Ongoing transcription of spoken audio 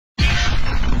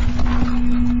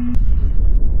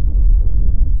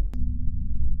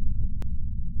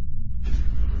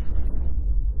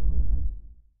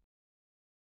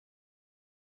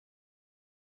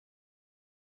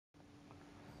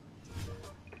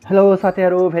Hello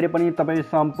साथीहरु, फेरि पनि तपाई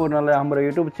सम्पूर्णलाई हाम्रो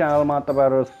युट्युब च्यानलमा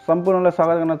तपाईहरु सम्पूर्णलाई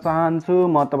स्वागत गर्न चाहन्छु।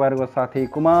 म तपाईहरुको साथी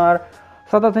कुमार।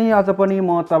 सदा चाहिँ आज पनि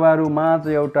म तपाईहरु माझ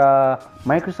एउटा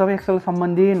माइक्रोसफ्ट एक्सेल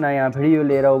सम्बन्धी नयाँ भिडियो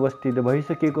लिएर उपस्थित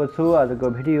भइसकेको छु। आजको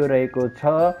भिडियो रहेको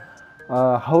छ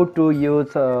how to use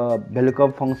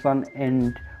VLOOKUP function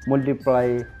and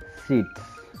multiply sheets.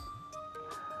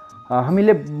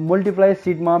 हामीले मल्टिप्लाई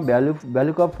शीटमा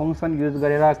VLOOKUP फंक्सन युज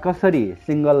गरेर कसरी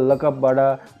सिंगल लुकअपबाट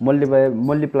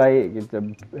मल्टिप्लाई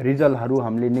रिजल्टहरु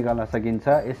हामीले निकाल्न सकिन्छ,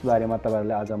 यस बारेमा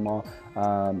तपाईहरुले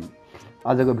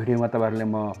आजको भिडियोमा तपाईहरुले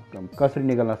म कसरी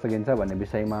निकाल्न सकिन्छ भन्ने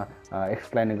विषयमा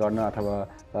एक्सप्लेन गर्न अथवा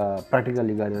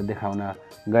प्र्याक्टिकली गरेर देखाउन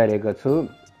गइरहेको छु।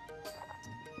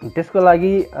 त्यसको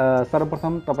लागि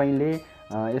सर्वप्रथम तपाईले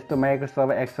यस्तो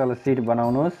माइक्रोसफ्ट एक्सेल शीट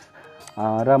बनाउनुस्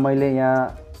र मैले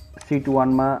यहाँ शीट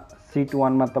 1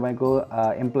 मा तपाईको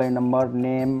employee number,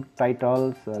 name,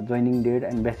 titles, joining date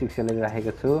and basic salary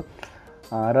राखेको छु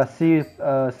र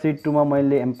शीट 2 मा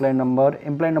मैले एम्प्लोइ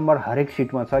नम्बर हरेक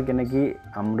शीटमा छ किनकि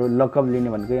हाम्रो लुकअप लिने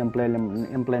भनेको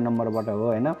एम्प्लोइ नम्बरबाट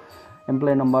हो हैन।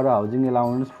 Employee number, housing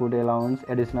allowance, food allowance,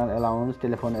 additional allowance,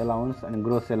 telephone allowance अनि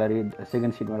ग्रोस स्यालेरी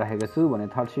सेकेन्ड शीटमा राखेको छु भने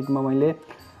थर्ड शीटमा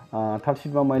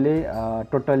मैले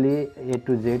totally A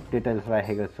to Z details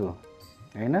राखेको छु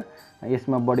हैन।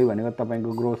 यसमा बढी भनेको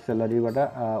तपाईको ग्रोस स्यालेरीबाट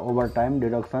ओभर टाइम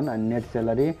डिडक्सन अनि नेट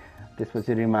स्यालेरी,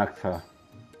 त्यसपछि रिमार्क छ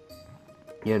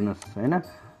हेर्नुस् हैन।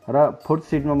 र फोर्थ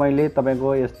शीटमा मैले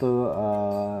तपाईको यस्तो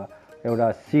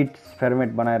एउटा शीट फर्मेट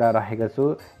बनाएर राखेको छु।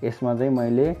 यसमा चाहिँ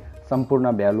मैले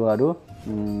सम्पूर्ण भ्यालुहरु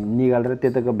निकालेर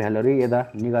त्यताको भ्यालुहरु यता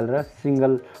निकालेर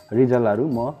सिंगल रिजल्टहरु म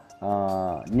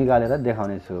निकालेर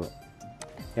देखाउने छु।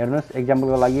 हेर्नुस्,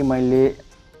 एक्जाम्पलको लागि मैले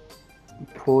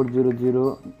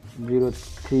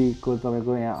 40003 को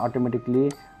तपाईको यहाँ अटोमेटिकली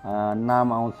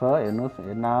नाम आउँछ हेर्नुस्,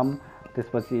 नाम,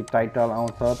 त्यसपछि टाइटल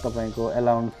आउँछ, तपाईको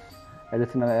एलाउन्स,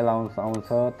 एडिसनल एलाउन्स आउँछ,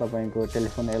 तपाईको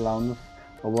telephone allowance,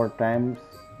 over time,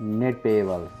 net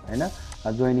payable हैन।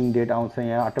 जोइनिङ डेट आउँछ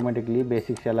यहाँ automatically,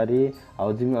 basic salary,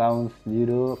 housing allowance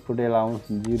 0, food allowance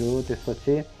 0,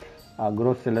 त्यसपछि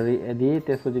ग्रोस स्यालेरी यदि,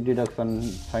 त्यसपछि डिडक्सन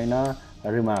छैन,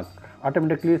 रिमार्क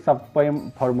अटोमेटिकली सबै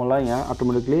फर्मुला यहाँ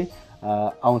अटोमेटिकली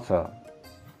आउँछ।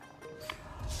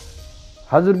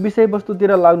 हजुर,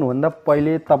 विषयवस्तुतिर लाग्नुभन्दा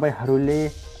पहिले तपाईहरुले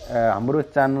हाम्रो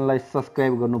च्यानललाई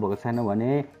सब्स्क्राइब गर्नुभएको छैन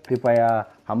भने कृपया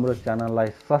हाम्रो च्यानललाई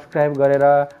सब्स्क्राइब गरेर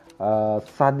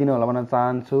साथ दिनु होला भन्न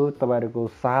चाहन्छु। तपाईहरुको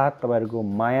साथ, तपाईहरुको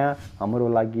माया हाम्रो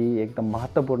लागि एकदम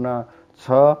महत्त्वपूर्ण छ।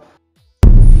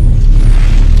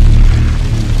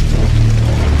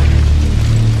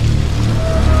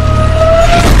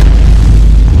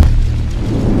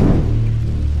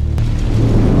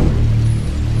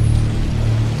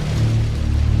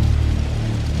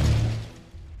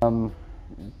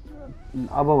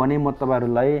 अब भने म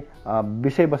तपाईहरुलाई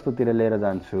विषयवस्तुतिर लिएर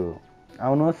जान्छु।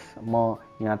 आउनुस्, म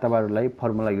यहाँ तपाईहरुलाई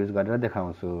फर्मुला युज गरेर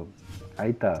देखाउँछु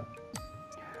है त।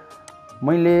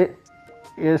 मैले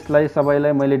यसलाई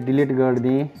सबैलाई मैले डिलिट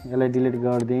गर्दिए, यसलाई डिलिट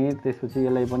गर्दिए, त्यसपछि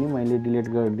यसलाई पनि मैले डिलिट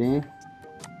गर्दिए।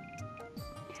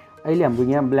 अहिले हाम्रो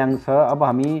यहाँ ब्ल्याङ्क छ। अब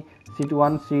हामी शीट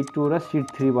 1, शीट 2 र शीट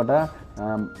 3 बाट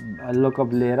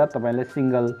लुकअप लिएर तपाईलाई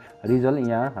सिंगल रिजल्ट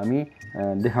यहाँ हामी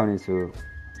देखाउने छु।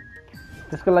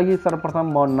 त्यसको लागि सर्वप्रथम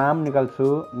म नाम निकाल्छु,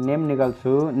 नेम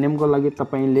निकाल्छु। नेमको लागि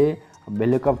तपाईले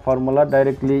VLOOKUP फर्मुला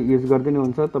डाइरेक्टली युज गर्दिनु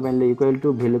हुन्छ। तपाईले इक्वल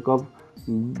टु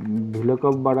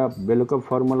VLOOKUP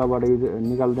फर्मुलाबाट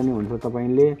निकाल्दिनु हुन्छ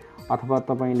तपाईले, अथवा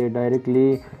तपाईले डाइरेक्टली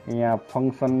यहाँ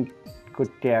फंक्सनको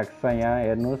ट्याग छ यहाँ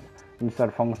हेर्नुस्,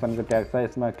 इन्सर्ट फंक्सनको ट्याग छ,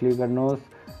 यसमा क्लिक गर्नुस्।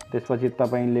 त्यसपछि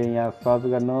तपाईले यहाँ सर्च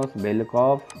गर्नुस्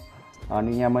VLOOKUP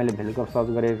अनि यहाँ मैले VLOOKUP सर्च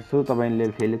गरेको छु।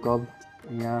 तपाईले VLOOKUP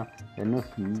यहाँ हेर्नुस्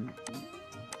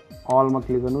अलमा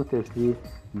क्लिक गर्नुस्, त्यसपछि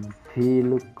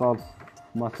VLOOKUP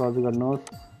मा सर्च गर्नुस्,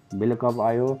 VLOOKUप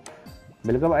आयो।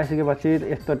 VLOOKUप आइसकेपछि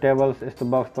यस्तो टेबल्स, यस्तो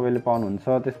बक्स तपाईले पाउनुहुन्छ।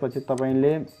 त्यसपछि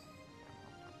तपाईले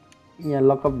यहाँ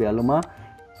लुकअप भ्यालुमा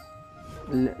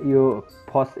यो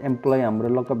फर्स्ट एम्प्लोइ हाम्रो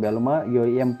लुकअप भ्यालुमा यो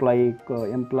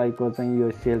एम्प्लोइको चाहिँ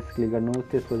यो सेल्स क्लिक गर्नुहोस्।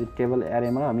 त्यसपछि टेबल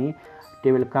एरेमा हामी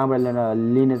टेबल कहाँबाट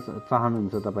लिन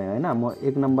चाहनुहुन्छ तपाई हैन। म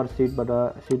एक नम्बर शीट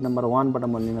नम्बर 1 बाट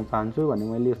म लिन चाहन्छु भने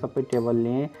मैले यो सबै टेबल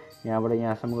लिएँ, यहाँबाट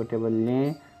यहाँसम्मको टेबल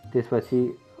लिएँ।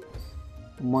 त्यसपछि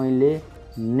मैले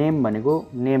नेम भनेको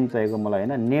नेम चाहिएको मलाई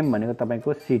हैन। नेम भनेको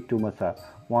तपाईको शीट 2 मा छ,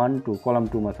 1 2 कलम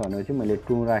 2 मा छ भनेपछि मैले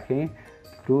 2 राखेँ,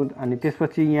 2। अनि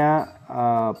त्यसपछि यहाँ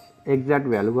एक्ज्याक्ट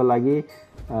भ्यालुको लागि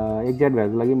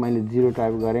मैले 0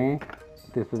 टाइप गरेँ,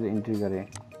 त्यसपछि इन्ट्री गरेँ।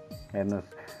 हेर्नुस्,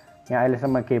 यहाँ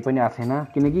अहिलेसम्म केही पनि आएको छैन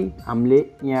किनकि हामीले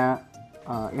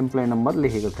यहाँ एम्प्लोइ नम्बर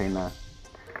लेखेको छैन।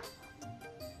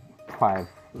 5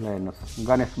 ल हेर्नुस्,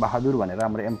 गणेश बहादुर भनेर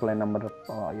हाम्रो एम्प्लोइ नम्बर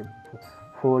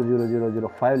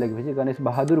 40005 लेखेपछि गणेश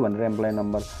बहादुर भनेर एम्प्लोइ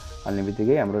नम्बर हाल्ने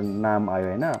बित्तिकै हाम्रो नाम आयो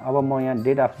हैन। अब म यहाँ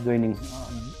डेट अफ जोइनिङ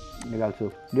निकाल्छु।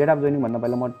 डेट अफ जोइनिङ भन्दा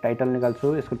पहिला म टाइटल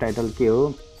निकाल्छु। यसको टाइटल के हो?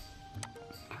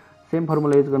 सेम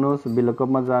फर्मुला युज गर्नुहोस्। VLOOKUP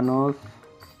मा जानुहोस्।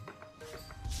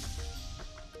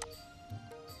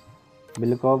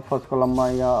 VLOOKUP फर्स्ट कलममा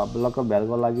या VLOOKUP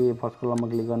भ्यालुको लागि फर्स्ट कलममा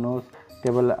क्लिक गर्नुहोस्।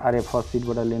 टेबल आरे फर्स्ट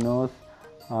सिटबाट लिनुहोस्।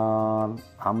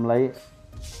 हामीलाई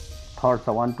थर्ड छ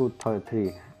 1 2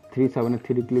 3 छ भने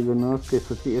 3 क्लिक गर्नुहोस्।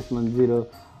 त्यसपछि यसमा 0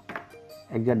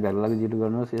 एक्ज्याक्ट भ्यालु लागि 0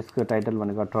 गर्नुहोस्। यसको टाइटल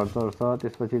भनेको 78 छ।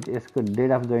 त्यसपछि यसको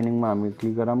डेट अफ जोइनिङमा हामी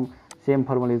क्लिक गरौँ। सेम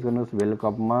फर्मुला युज गर्नुहोस्।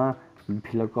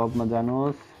 VLOOKUP मा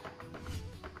जानुहोस्।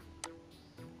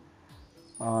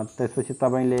 त्यसपछि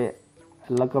तपाईले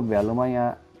लुकअप भ्यालुमा यहाँ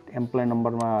एम्प्लोइ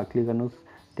नम्बरमा क्लिक गर्नुहोस्।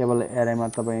 टेबल एरेमा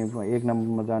तपाईँ 1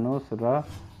 नम्बरमा जानुहोस् र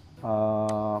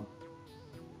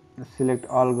सिलेक्ट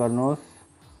अल गर्नुहोस्।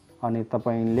 अनि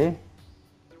तपाईले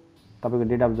तपाईको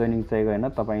डेट अफ जोइनिङ चाहिएको हैन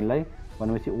तपाईलाई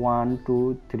भनेपछि 1 2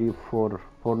 3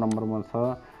 4 नम्बरमा छ।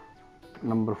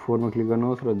 नम्बर 4 मा क्लिक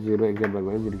गर्नुहोस् र 0 एक्ज्याक्ट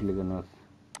भएर 0 क्लिक गर्नुहोस्।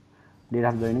 डेट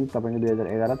अफ जोइनिङ तपाईको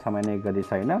 2011 6 महिना 1 गते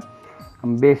छ हैन।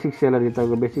 बेसिक स्यालेरी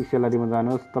तपाईको बेसिक स्यालेरीमा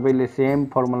जानुहोस्। तपाईले सेम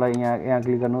फर्मुला यहाँ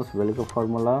क्लिक गर्नुहोस्। VLOOKUP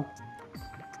फर्मुला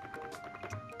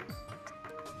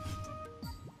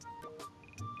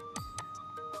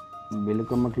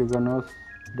VLOOKUP मा क्लिक गर्नुहोस्।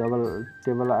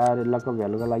 टेबल आएर लुकअप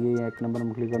भ्यालुको लागि 1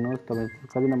 नम्बरमा क्लिक गर्नुहोस्। तपाई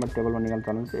कति नम्बर टेबलमा निकाल्न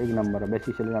चाहनुहुन्छ? 1 नम्बर।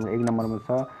 बेसिक स्यालेरी हाम्रो 1 नम्बरमा छ।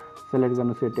 सिलेक्ट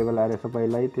गर्नुहोस् यो टेबल आएर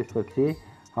सबैलाई। त्यसपछि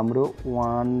हाम्रो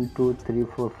 1 2 3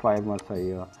 4 5 मा छ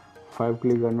यो 5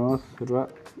 क्लिक गर्नुहोस् र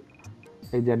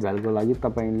एक्ज्याक्ट भ्यालुको लागि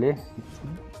तपाईले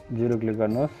 0 क्लिक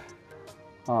गर्नुहोस्।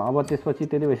 अब त्यसपछि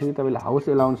त्यति भएपछि तपाईले हाउस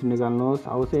एलाउन्स निकाल्नुहोस्।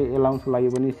 हाउस एलाउन्सको लागि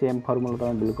पनि सेम फर्मुला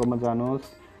तपाईँ VLOOKUP मा जानुहोस्।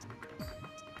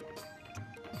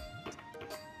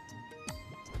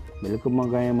 VLOOKUP मा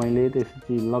गएँ मैले।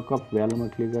 त्यसपछि लुकअप भ्यालुमा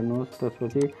क्लिक गर्नुहोस्।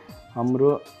 त्यसपछि हाम्रो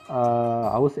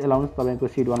हाउस एलाउन्स तपाईको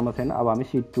सिट 1 मा छैन। अब हामी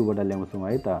सिट 2 बाट ल्याउँछौँ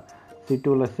है त। सिट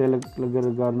 2 लाई सेलेक्ट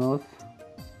गर्नुहोस्।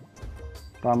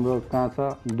 त हाम्रो कहाँ छ?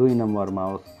 2 नम्बरमा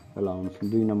हाउस एलाउन्स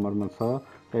 2 नम्बरमा छ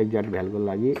र एक्ज्याक्ट भ्यालुको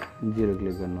लागि 0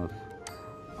 क्लिक गर्नुहोस्।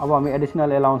 अब हामी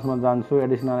एडिसनल एलाउन्समा जान्छौँ।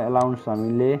 एडिसनल एलाउन्स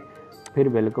हामीले फेरि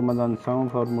VLOOKUP मा जान्छौँ।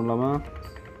 फर्मुलामा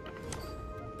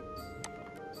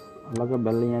लुकअप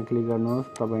भ्यालु यहाँ क्लिक गर्नुहोस्।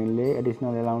 तपाईले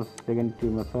एडिसनल एलाउन्स सेकेन्ड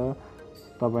टिमा छ।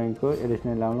 तपाईको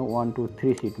एडिसनल एलाउन्स 1 2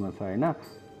 3 सिटमा छ हैन।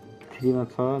 3 मा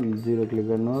छ 0 क्लिक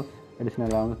गर्नुहोस्। एडिसनल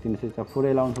एलाउन्स 300 छ। 4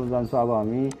 एलाउन्समा जान्छौँ। अब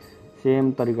हामी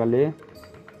सेम तरिकाले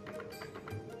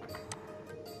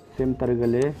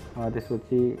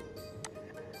त्यसपछि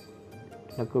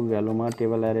लुकअप भ्यालुमा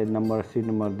टेबल एरे नम्बर सिट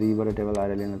नम्बर 2 बाट टेबल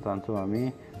एरे लिन चाहन्छौँ हामी।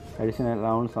 एडिसनल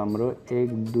एलाउन्स हाम्रो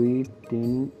 1 2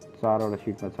 3 4 वटा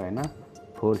सिटमा छ हैन।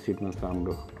 4 सिटमा छ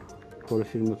हाम्रो 4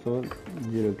 सिटमा छ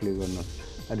 0 क्लिक गर्नुहोस्।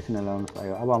 एडिसनल एलाउन्स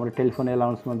आयो। अब हाम्रो टेलिफोन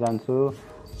एलाउन्समा जान्छौँ।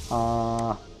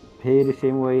 फेरि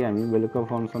सेम वे हामी VLOOKUP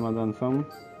फङ्सनमा जान्छौँ।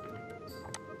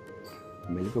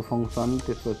 VLOOKUP फङ्सन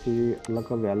त्यसपछि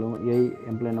लुकअप भ्यालु यही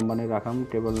एम्प्लोइ नम्बर नै राखौँ।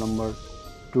 टेबल नम्बर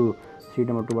 2 सिट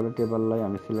नम्बर 2 बाट टेबललाई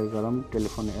हामी सिलेक्ट गरौँ।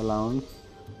 टेलिफोन एलाउन्स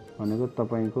भनेको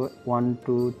तपाईको 1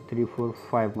 2 3 4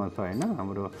 5 मा छ हैन।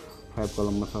 हाम्रो 5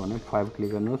 कलममा छ भने 5 क्लिक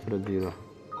गर्नुहोस् र 0।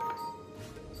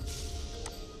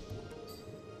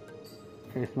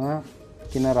 यसमा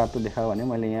किन रातो देखायो भने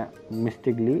मैले यहाँ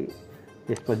मिस्टेकली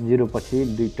यसपछि 0 पछि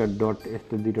दुईटा डट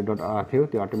यस्तो दुईटा डट आएको थियो।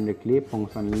 त्यो अटोमेटिकली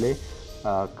फङ्सनले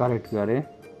करेक्ट गरे।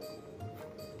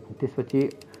 त्यसपछि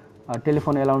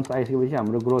टेलिफोन एलाउन्स आइसकेपछि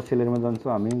हाम्रो ग्रोस स्यालेरीमा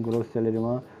जान्छौँ हामी। ग्रोस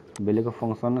स्यालेरीमा VLOOKUP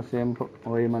फङ्सन सेम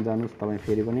वेमा जानुहोस्। तपाईँ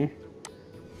फेरि पनि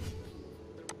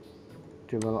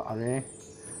टेबल अरे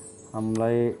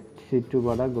हामीलाई सिट 2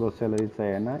 बाट ग्रोस स्यालेरी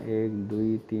चाहियो हैन। 1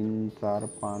 2 3 4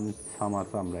 5 6 मा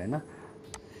छ हाम्रो हैन।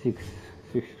 6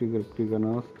 क्लिक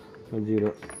गर्नुहोस् र 0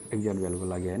 एक्ज्याक्ट भ्यालुको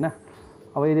लागि हैन।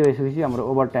 अब यदि भइसकेपछि हाम्रो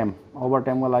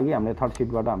ओभरटाइमको लागि हामीले थर्ड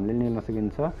सिटबाट हामीले लिन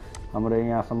सकिन्छ। हाम्रो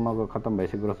यहाँसम्मको खत्तम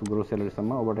भइसक्यो ग्रोस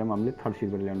स्यालेरीसम्म। ओभरटाइम हामीले थर्ड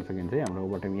सिटबाट ल्याउन सकिन्छ है। हाम्रो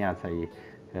ओभरटाइम यहाँ छ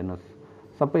हेर्नुहोस्।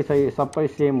 सबै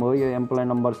सेम हो। यो एम्प्लोइ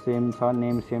नम्बर सेम छ।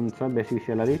 नेम सेम छ। बेसिक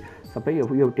स्यालेरी सबै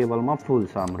यो टेबलमा फुल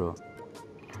छ हाम्रो।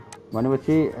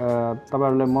 भनेपछि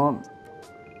तपाईहरुलाई म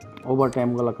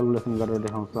ओभरटाइमको क्याल्कुलेसन गरेर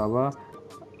देखाउँछु। अब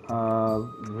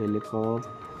VLOOKUP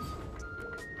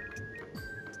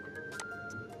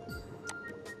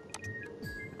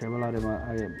टेबल एरेमा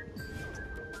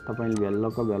तपाईले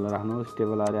VLOOKUP भ्यालु राख्नुहोस्।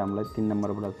 टेबल एरे हामीलाई 3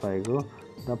 नम्बरबाट चाहिएको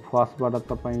र फर्स्टबाट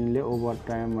तपाईले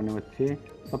ओभरटाइम भनेपछि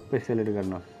सबै सेलेक्ट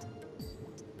गर्नुहोस्।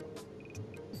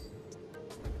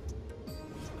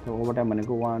 ओभरटाइम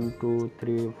भनेको 1 2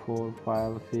 3 4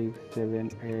 5 6 7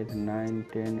 8 9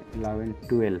 10 11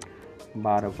 12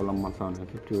 12 कलममा छ भने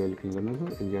 12 क्लिक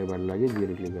गर्नुहोस्। एक्ज्याक्ट भ्यालु लागि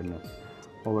 0 क्लिक गर्नुहोस्।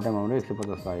 ओभरटाइम हाम्रो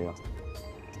 150 आयो।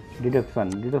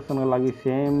 डिडक्सनको लागि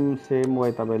सेम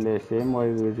वे तपाईले सेम वे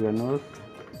युज गर्नुहोस्।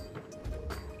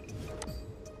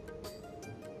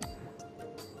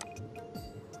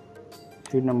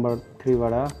 सिट नम्बर 3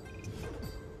 बाट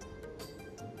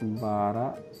 12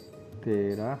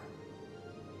 13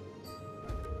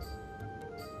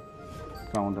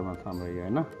 14 मा छ हाम्रो यो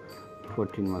हैन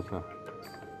 14 मा छ।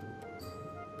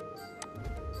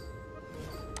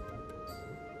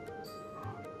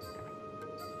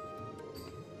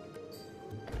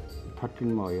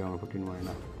 मा हो यो 14 मा हैन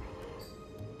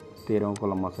 13औं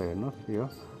कलममा छ हेर्नुस् यो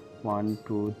 1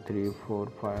 2 3 4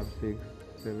 5 6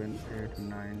 7 8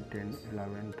 9 10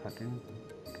 11 13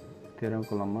 13औं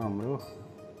कलममा हाम्रो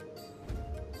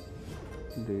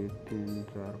 2 3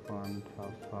 4 5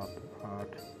 6 7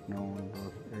 8 9 10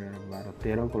 11 12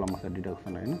 13औं कलममा छ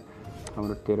डिडक्सन हैन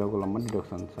हाम्रो 13औं कलममा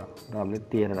डिडक्सन छ र हामीले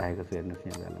 13 राखेको छ हेर्नुस्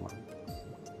यहाँ भ्यालुमा।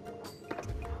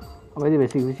 अब यदि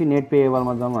भइसकेपछि नेट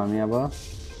पेएबलमा जाउँ हामी। अब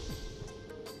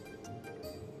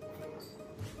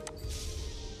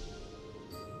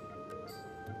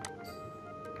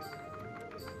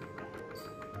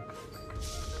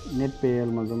नेट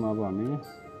पेएबलमा जाउँ। अब हामी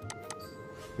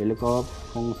VLOOKUP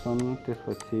फंक्सन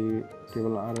त्यसपछि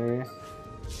टेबल अरे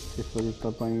त्यसपछि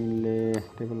तपाईले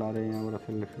टेबल अरे यहाँबाट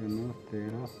सिलेक्ट गर्नुहोस्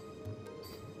 13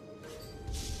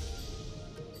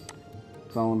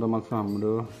 14 मा छ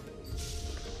हाम्रो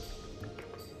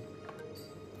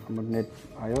नेट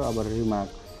आयो। अब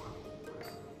रिमार्क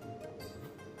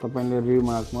तपाईले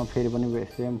रिमार्कमा फेरि पनि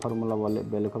same formula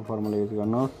VLOOKUP formula use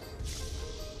गर्नुहोस्।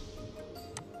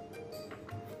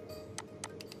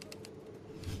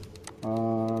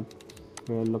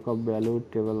 VLOOKUP भ्यालु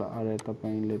टेबल अरे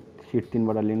तपाईले सिट 3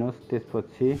 बाट लिनुहोस्।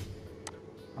 त्यसपछि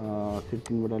सिट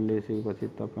 3 बाट लिएपछि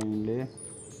तपाईले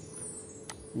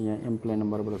यहाँ एम्प्लोइ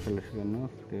नम्बरबाट सिलेक्ट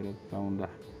गर्नुहोस् 13 14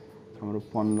 हाम्रो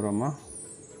 15 मा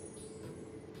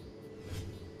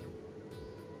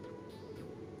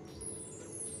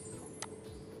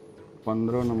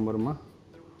 15 नम्बरमा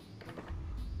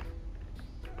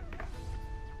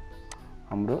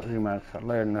हाम्रो रिमार्क छ।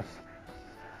 ल हेर्नुस्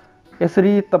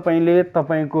यसरी तपाईले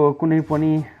तपाईको कुनै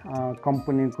पनि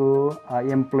कम्पनीको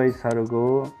एम्प्लोइजहरुको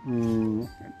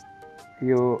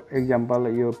यो एक्जाम्पल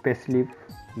यो पे स्लिप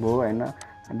भो हैन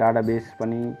डाटाबेस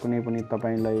पनि कुनै पनि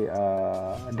तपाईलाई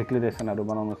डिक्लेरेसनहरु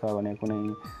बनाउनु छ भने कुनै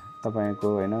तपाईको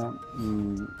हैन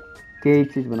केही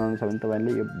चीज बनाउनु छ भने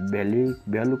तपाईले यो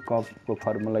VLOOKUP को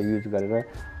फर्मुला युज गरेर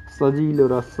सजिलो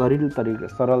र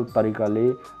सरल तरिकाले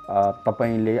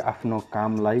तपाईले आफ्नो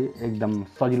कामलाई एकदम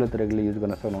सजिलो तरिकाले युज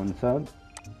गर्न सक्नुहुन्छ।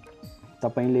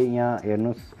 तपाईले यहाँ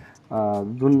हेर्नुस्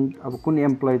जुन अब कुन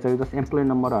एम्प्लोइ चाहिँ जस एम्प्लोइ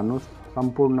नम्बर हाल्नुस्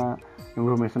सम्पूर्ण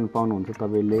इन्फर्मेसन पाउनुहुन्छ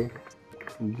तपाईले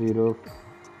 0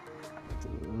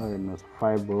 हेर्नुस्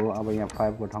 5 हो। अब यहाँ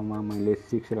 5 को ठाउँमा मैले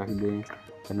 6 राखिदिए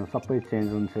हेर्नु सबै चेन्ज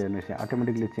हुन्छ। हेर्नुस् यहाँ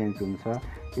अटोमेटिकली चेन्ज हुन्छ।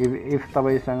 इफ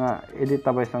तपाईसँग यदि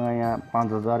तपाईसँग यहाँ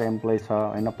 5000 एम्प्लोइ छ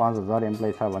हैन 5000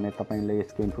 एम्प्लोइ छ भने तपाईले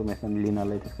यसको इन्फर्मेसन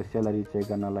लिनलाई त्यसको स्यालेरी चेक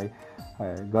गर्नलाई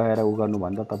गएर उ गर्नु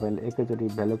भन्दा तपाईले एकैचोटी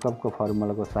VLOOKUP को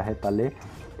फर्मुलाको सहायताले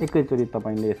एकैचोटी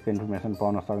तपाईले यसको इन्फर्मेसन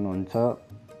पाउन सक्नुहुन्छ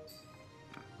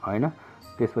हैन।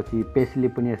 त्यसपछि पे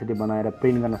स्लिप पनि यसरी बनाएर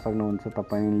प्रिन्ट गर्न सक्नुहुन्छ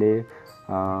तपाईले।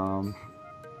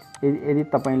 यदि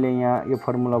तपाईले यहाँ यो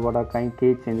फर्मुलाबाट कहीं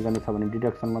केही चेन्ज गर्न छ भने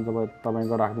डिडक्सनमा जब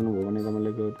तपाईको राख्दिनु भयो भने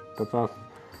तपाईले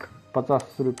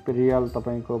 50 रियल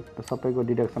तपाईको सबैको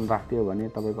डिडक्सन राख्दियो भने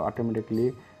तपाईको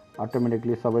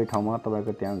अटोमेटिकली सबै ठाउँमा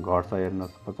तपाईको त्यहाँ घट्छ।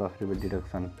 हेर्नुस् 50 रुपैयाँ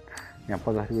डिडक्सन यहाँ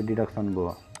 50 रुपैयाँ डिडक्सन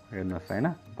भयो हेर्नुस् हैन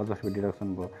 50 रुपैयाँ डिडक्सन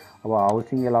भयो। अब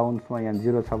हाउसिङ एलाउन्समा यहाँ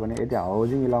 0 छ भने यदि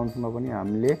हाउसिङ एलाउन्समा पनि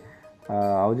हामीले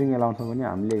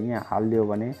यहाँ हाल्दियो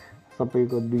भने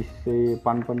सबैको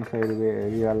 200-500 रुपैयाँ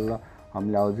रियल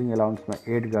हामीले हाउसिङ एलाउन्समा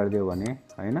एड गरिदियो भने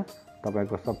हैन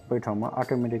तपाईको सबै ठाउँमा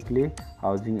अटोमेटिकली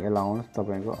हाउसिङ एलाउन्स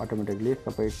तपाईको अटोमेटिकली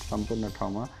सबै सम्पूर्ण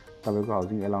ठाउँमा तपाईको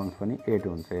हाउसिङ एलाउन्स पनि एड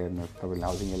हुन्छ। हेर्नुस् तपाईले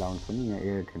हाउसिङ एलाउन्स पनि यहाँ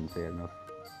एड हुन्छ हेर्नुस्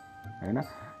हैन।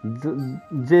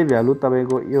 जे भ्यालु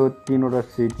तपाईको यो तीनवटा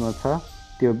सिटमा छ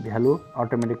त्यो भ्यालु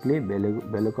अटोमेटिकली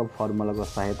VLOOKUP फर्मुलाको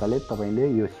सहायताले तपाईले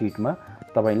यो सिटमा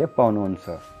तपाईले पाउनुहुन्छ।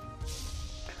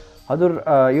 हजुर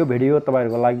यो भिडियो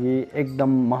तपाईहरुको लागि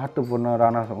एकदम महत्त्वपूर्ण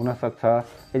हुन सक्छ।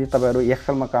 यदि तपाईहरु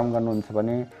एक्सेलमा काम गर्नुहुन्छ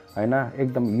भने हैन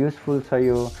एकदम युजफुल छ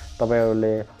यो।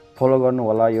 तपाईहरुले फलो गर्नु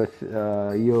होला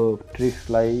यो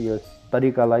ट्रिक्सलाई यो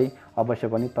तरिकालाई अवश्य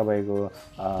पनि तपाईको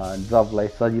जबलाई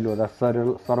सजिलो र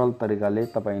सरल तरिकाले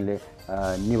तपाईले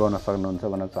निभाउन सक्नुहुन्छ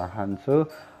भन्न चाहन्छु।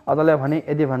 अझलाई भने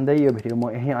यदि भन्दै यो भिडियो म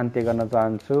यही अन्त्य गर्न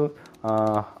चाहन्छु।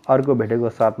 अर्को भिडियोको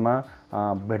साथमा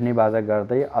भेट्ने बाजा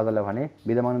गर्दै आजलाई भने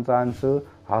बिदा माग्न चाहन्छु।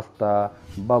 हस्त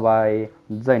बाइ बाइ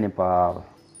जय नेपाल।